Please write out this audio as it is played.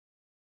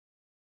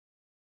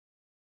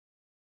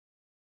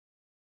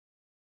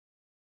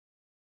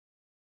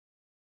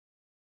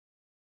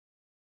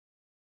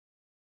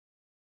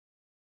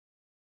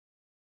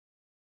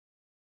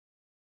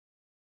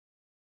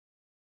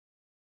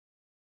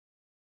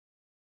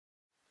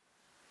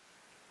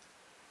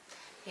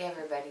Hey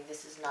everybody,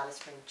 this is Not a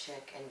Spring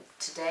Chick, and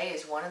today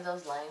is one of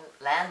those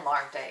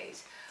landmark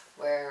days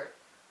where,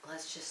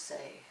 let's just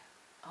say,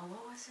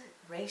 what was it?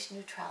 Race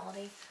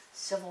neutrality,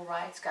 civil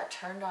rights got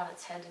turned on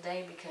its head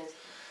today because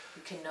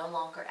you can no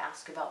longer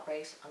ask about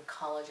race on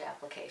college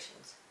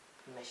applications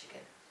in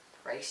Michigan.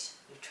 Race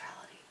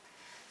neutrality.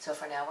 So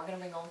for now, we're going to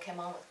bring Oldecam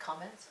on with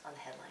comments on the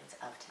headlines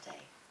of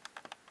today.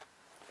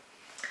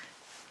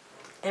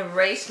 And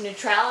race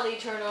neutrality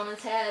turned on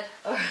its head,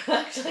 or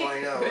actually,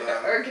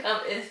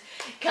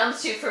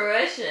 comes to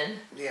fruition.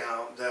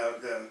 Yeah,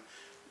 the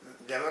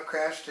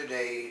Democrats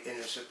today in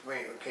the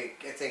Supreme, I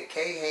think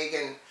Kay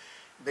Hagan,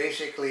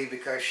 basically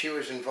because she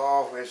was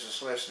involved as a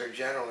Solicitor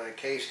General in a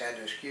case, had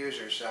to excuse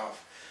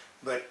herself.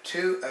 But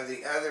two of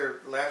the other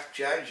left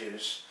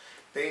judges,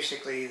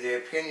 basically the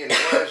opinion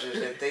is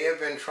that they have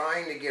been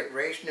trying to get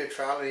race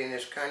neutrality in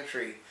this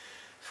country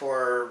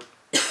for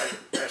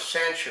a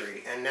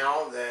century, and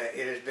now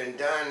it has been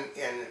done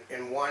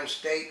in one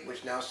state,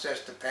 which now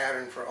sets the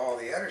pattern for all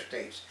the other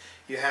states.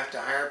 You have to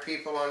hire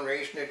people on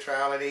race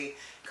neutrality,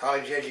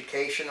 college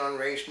education on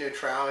race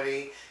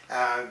neutrality,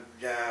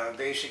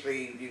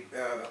 basically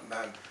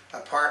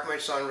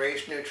apartments on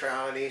race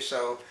neutrality.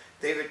 So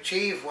they've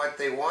achieved what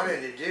they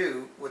wanted to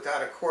do without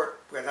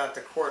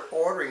the court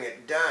ordering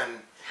it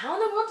done. How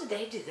in the world did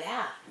they do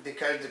that?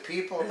 Because the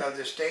people of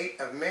the state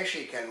of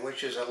Michigan,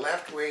 which is a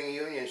left-wing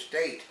union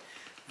state,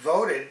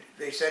 voted.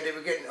 They said they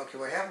were getting,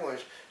 what happened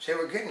was, they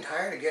were getting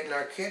tired of getting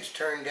our kids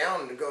turned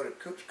down to go to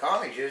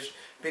colleges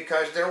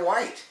because they're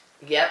white.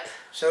 Yep.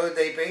 So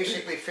they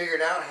basically figured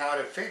out how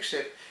to fix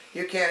it.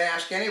 You can't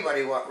ask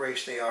anybody what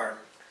race they are.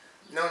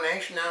 No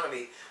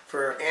nationality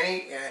for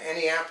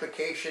any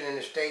application in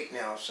the state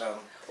now, so.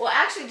 Well,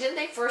 actually, didn't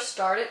they first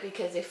start it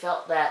because they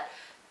felt that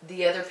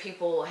the other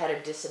people had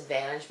a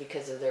disadvantage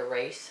because of their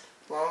race?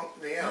 Well,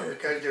 yeah,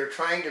 because they're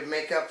trying to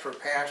make up for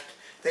past.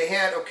 They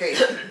had,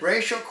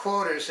 racial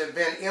quotas have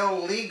been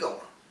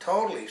illegal,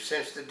 totally,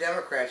 since the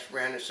Democrats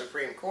ran the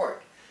Supreme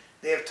Court.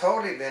 They have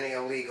totally been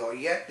illegal,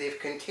 yet they've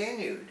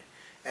continued.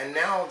 And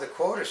now the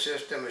quota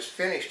system is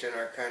finished in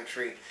our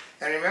country.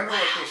 And remember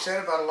what they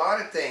said about a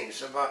lot of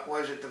things, about,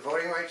 was it the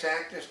Voting Rights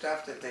Act and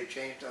stuff that they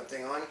changed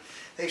something on?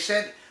 They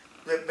said,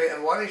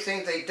 what do you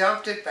think? They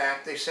dumped it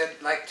back. They said,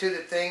 like to the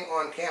thing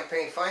on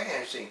campaign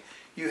financing.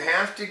 You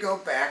have to go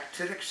back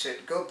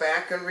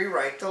and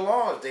rewrite the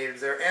laws.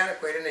 They're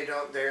antiquated and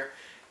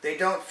they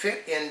don't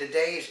fit in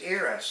today's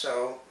era.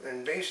 So,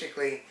 and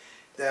basically,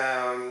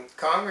 the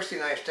Congress of the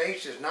United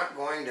States is not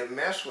going to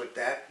mess with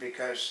that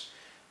because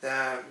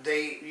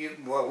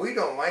we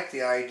don't like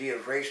the idea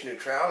of race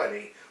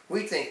neutrality.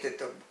 We think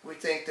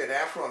that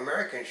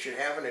Afro-Americans should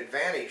have an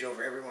advantage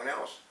over everyone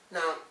else.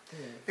 No,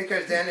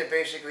 because then it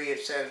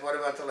says, what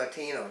about the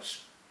Latinos?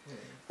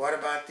 What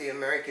about the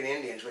American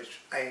Indians, which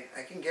I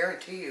can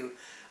guarantee you,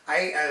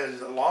 a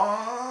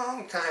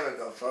long time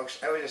ago, folks,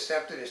 I was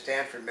accepted at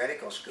Stanford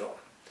Medical School.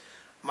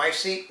 My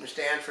seat in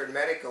Stanford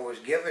Medical was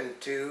given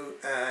to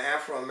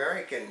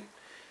Afro-American,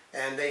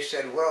 and they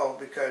said, well,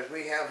 because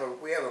we have a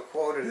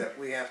quota that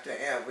we have to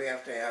have.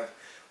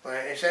 Well,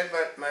 I said,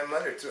 but my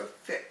mother threw a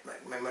fit.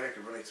 My mother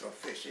could really throw a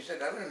fit. She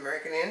said, I'm an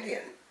American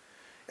Indian.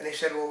 And they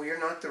said, well, you're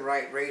not the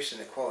right race in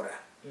the quota.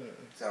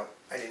 So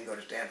I didn't go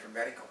to Stanford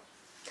Medical.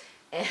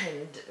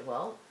 And,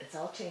 well, it's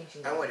all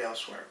changing now. I went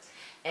elsewhere.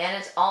 And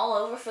it's all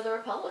over for the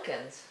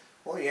Republicans.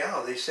 Well,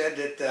 yeah, they said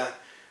that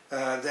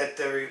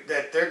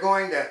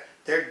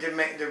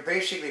they're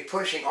basically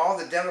pushing all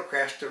the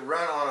Democrats to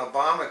run on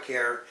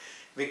Obamacare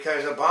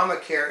because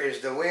Obamacare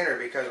is the winner,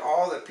 because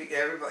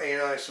everybody,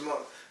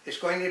 it's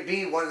going to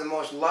be one of the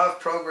most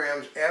loved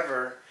programs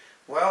ever.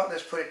 Well,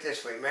 let's put it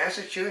this way.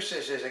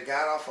 Massachusetts is a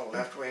god-awful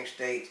left-wing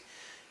state.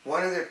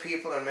 One of the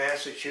people in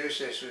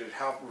Massachusetts who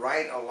helped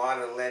write a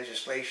lot of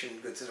legislation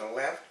to the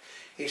left,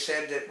 he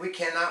said that we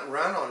cannot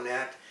run on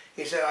that.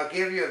 He said, I'll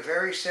give you a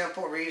very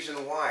simple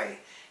reason why.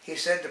 He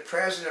said the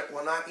president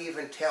will not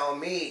even tell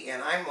me,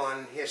 and I'm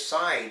on his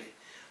side,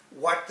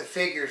 what the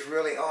figures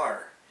really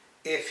are.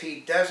 If he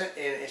doesn't,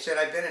 and he said,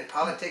 I've been in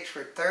politics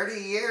for 30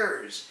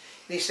 years.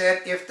 And he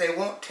said, if they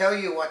won't tell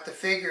you what the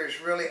figures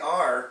really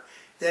are,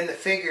 then the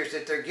figures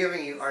that they're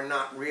giving you are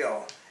not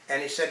real.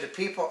 And he said the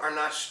people are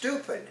not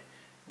stupid.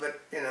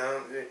 But,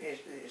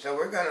 so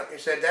he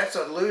said that's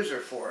a loser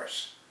for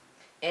us.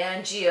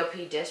 And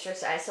GOP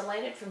districts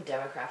isolated from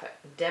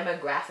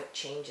demographic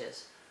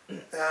changes.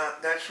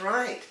 That's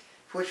right.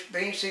 Which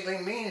basically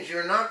means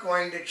you're not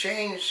going to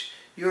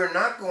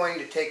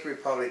take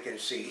Republican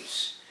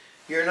seats.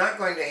 You're not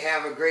going to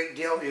have a great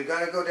deal. You're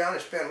going to go down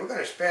and we're going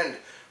to spend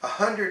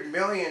 $100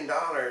 million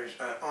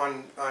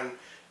on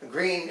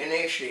green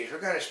initiatives.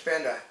 We're going to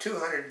spend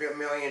 $200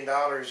 million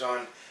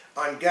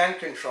on gun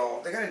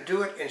control. They're going to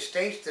do it in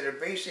states that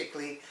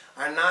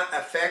are not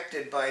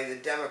affected by the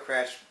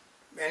Democrats,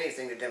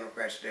 anything the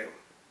Democrats do.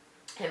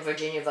 And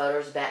Virginia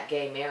voters back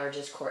gay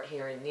marriages, court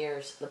hearing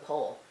nears the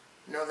poll.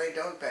 No, they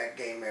don't back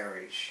gay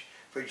marriage.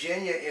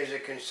 Virginia is a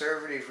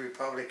conservative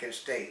Republican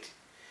state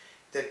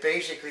that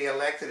basically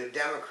elected a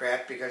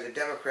Democrat because a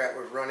Democrat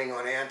was running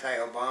on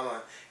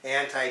anti-Obama,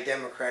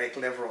 anti-democratic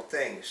liberal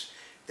things.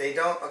 They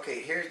don't.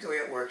 Okay, here's the way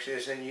it works: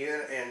 is in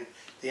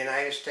the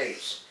United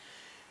States.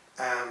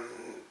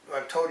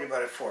 I've told you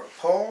about it before.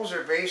 Polls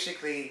are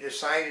basically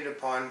decided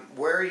upon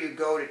where you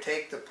go to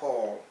take the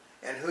poll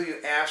and who you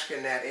ask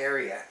in that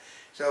area.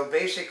 So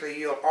basically,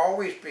 you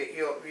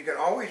can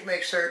always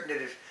make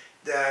certain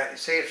that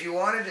say if you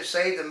wanted to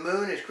say the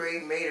moon is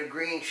made of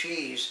green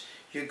cheese,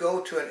 you go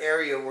to an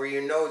area where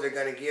you know they're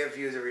going to give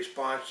you the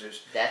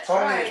responses. That's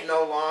Polling right. is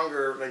no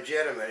longer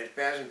legitimate. It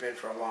hasn't been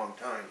for a long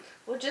time.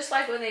 Well, just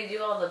like when they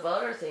do all the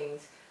voter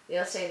things,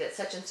 they'll say that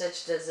such and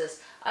such does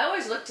this. I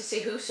always look to see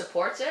who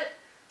supports it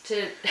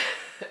to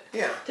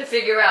Yeah. to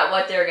figure out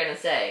what they're going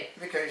to say.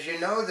 Because you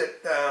know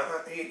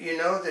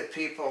that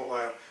people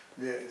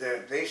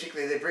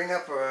basically they bring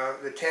up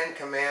the Ten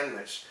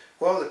Commandments.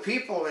 Well, the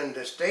people in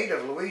the state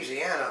of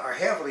Louisiana are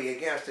heavily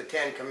against the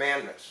Ten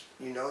Commandments.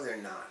 You know they're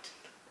not.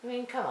 I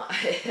mean, come on.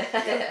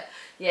 Yeah.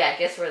 Yeah,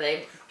 guess where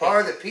they...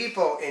 Or the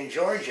people in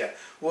Georgia.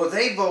 Well,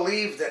 they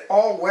believe that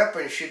all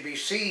weapons should be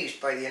seized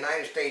by the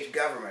United States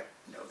government.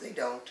 No, they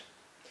don't.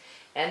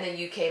 And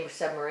the UK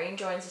submarine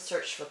joins the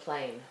search for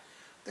plane.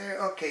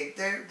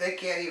 They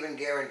can't even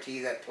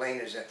guarantee that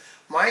plane is there.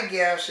 My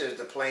guess is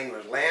the plane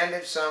was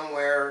landed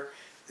somewhere.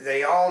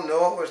 They all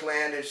know it was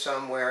landed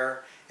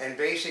somewhere. And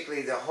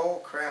basically the whole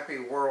crappy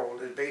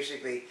world is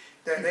basically,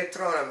 they've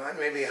thrown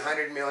maybe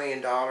 $100 million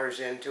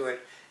into it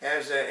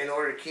in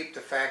order to keep the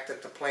fact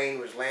that the plane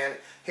was landed.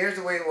 Here's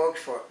the way it works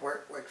for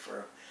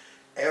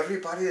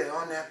everybody that's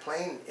on that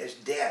plane is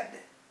dead.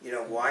 You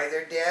know why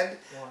they're dead?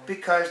 Why?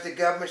 Because the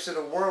governments of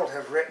the world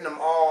have written them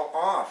all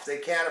off. They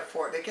can't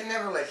afford, they can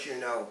never let you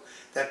know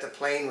that the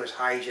plane was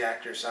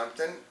hijacked or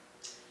something.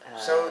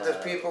 So the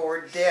people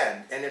were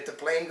dead. And if the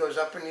plane goes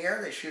up in the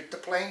air, they shoot the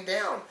plane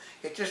down.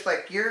 It's just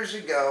like years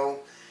ago,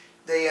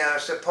 they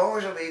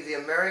supposedly the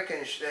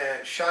Americans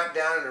shot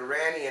down an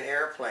Iranian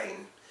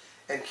airplane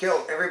and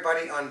killed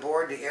everybody on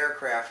board the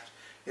aircraft.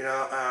 You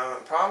know,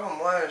 problem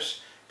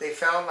was they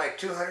found like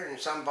 200 and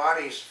some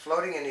bodies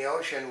floating in the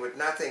ocean with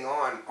nothing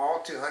on,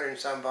 all 200 and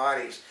some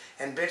bodies,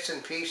 and bits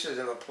and pieces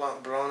of a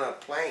blown up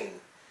plane.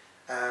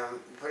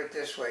 Put it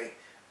this way,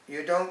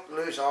 you don't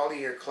lose all of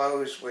your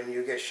clothes when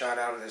you get shot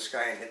out of the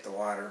sky and hit the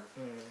water.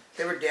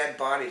 They were dead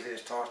bodies they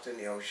just tossed in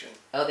the ocean.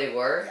 Oh, they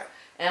were? Yeah.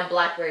 And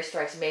BlackBerry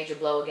strikes major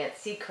blow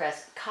against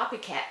Seacrest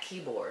copycat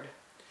keyboard.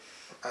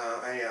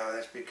 I know,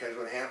 that's because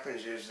what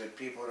happens is that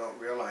people don't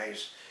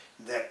realize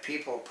that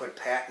people put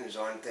patents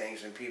on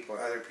things and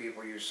other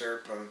people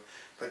usurp them.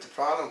 But the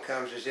problem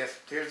comes is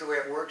here's the way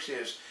it works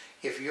is,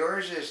 if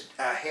yours is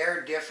a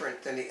hair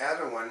different than the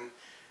other one,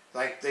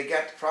 like they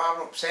got the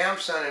problem,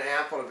 Samsung and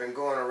Apple have been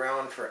going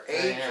around for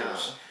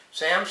ages.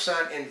 Yeah.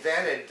 Samsung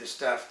invented the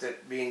stuff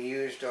that's being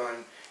used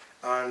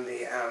on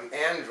the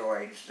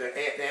Androids.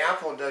 The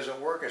Apple doesn't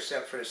work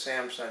except for the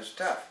Samsung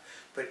stuff.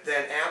 But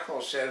then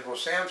Apple says, well,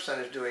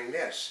 Samsung is doing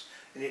this.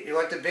 And you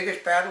want the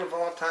biggest battle of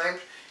all time?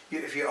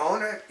 If you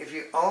own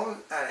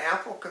an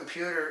Apple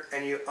computer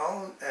and you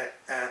own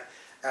an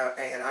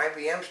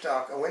IBM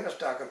stock, a Windows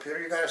stock computer,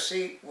 you're going to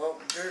see, well,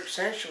 they're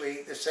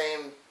essentially the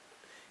same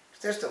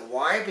system.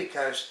 Why?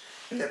 Because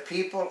the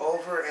people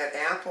over at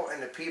Apple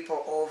and the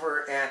people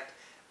over at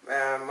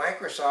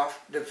Microsoft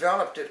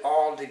developed it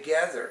all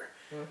together.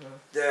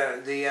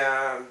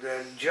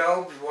 The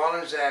Jobs,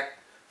 Wallensack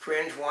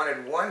fringe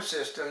wanted one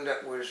system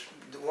that was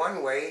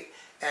one way,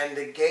 and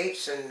the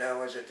Gates and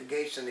the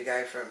Gates and the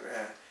guy from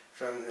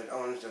that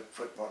owns the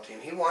football team,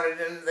 they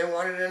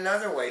wanted it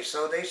another way,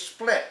 so they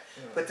split.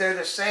 But they're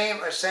the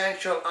same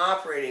essential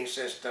operating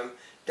system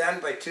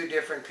done by two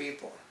different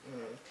people.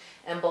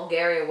 And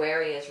Bulgaria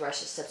wary as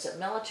Russia steps up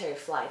military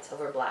flights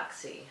over Black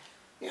Sea.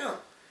 Yeah,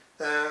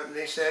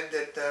 they said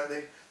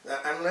that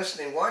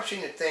I'm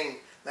watching the thing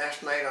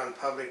last night on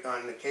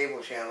the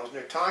cable channels, and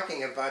they're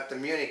talking about the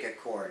Munich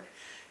Accord.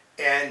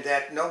 And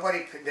that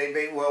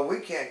we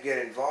can't get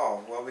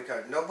involved. Well,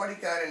 because nobody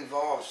got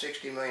involved,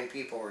 60 million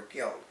people were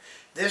killed.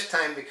 This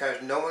time,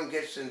 because no one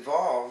gets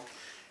involved,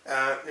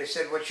 they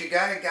said, well, you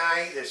got a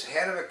guy that's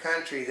head of a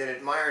country that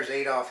admires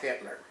Adolf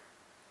Hitler.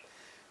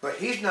 But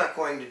he's not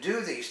going to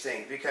do these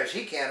things because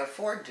he can't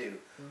afford to.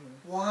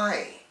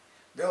 Why?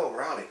 Bill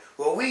O'Reilly.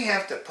 Well, we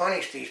have to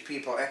punish these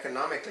people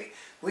economically.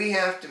 We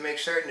have to make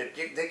certain that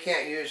they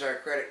can't use our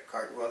credit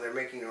card. Well, they're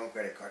making their own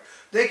credit card.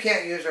 They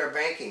can't use our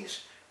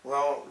bankings.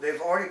 Well,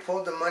 they've already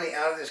pulled the money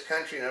out of this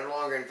country and are no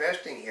longer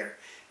investing here.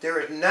 There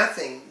is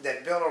nothing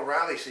that Bill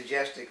O'Reilly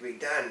suggested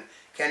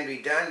can be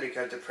done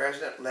because the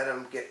president let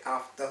him get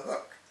off the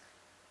hook.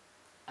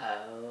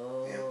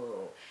 Oh.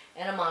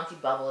 Yeah. And a Monty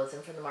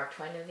Bubbleism from the Mark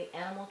Twain of the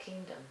Animal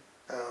Kingdom.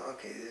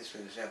 Okay, this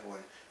is an example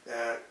one.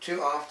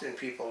 Too often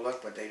people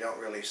look, but they don't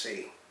really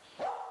see.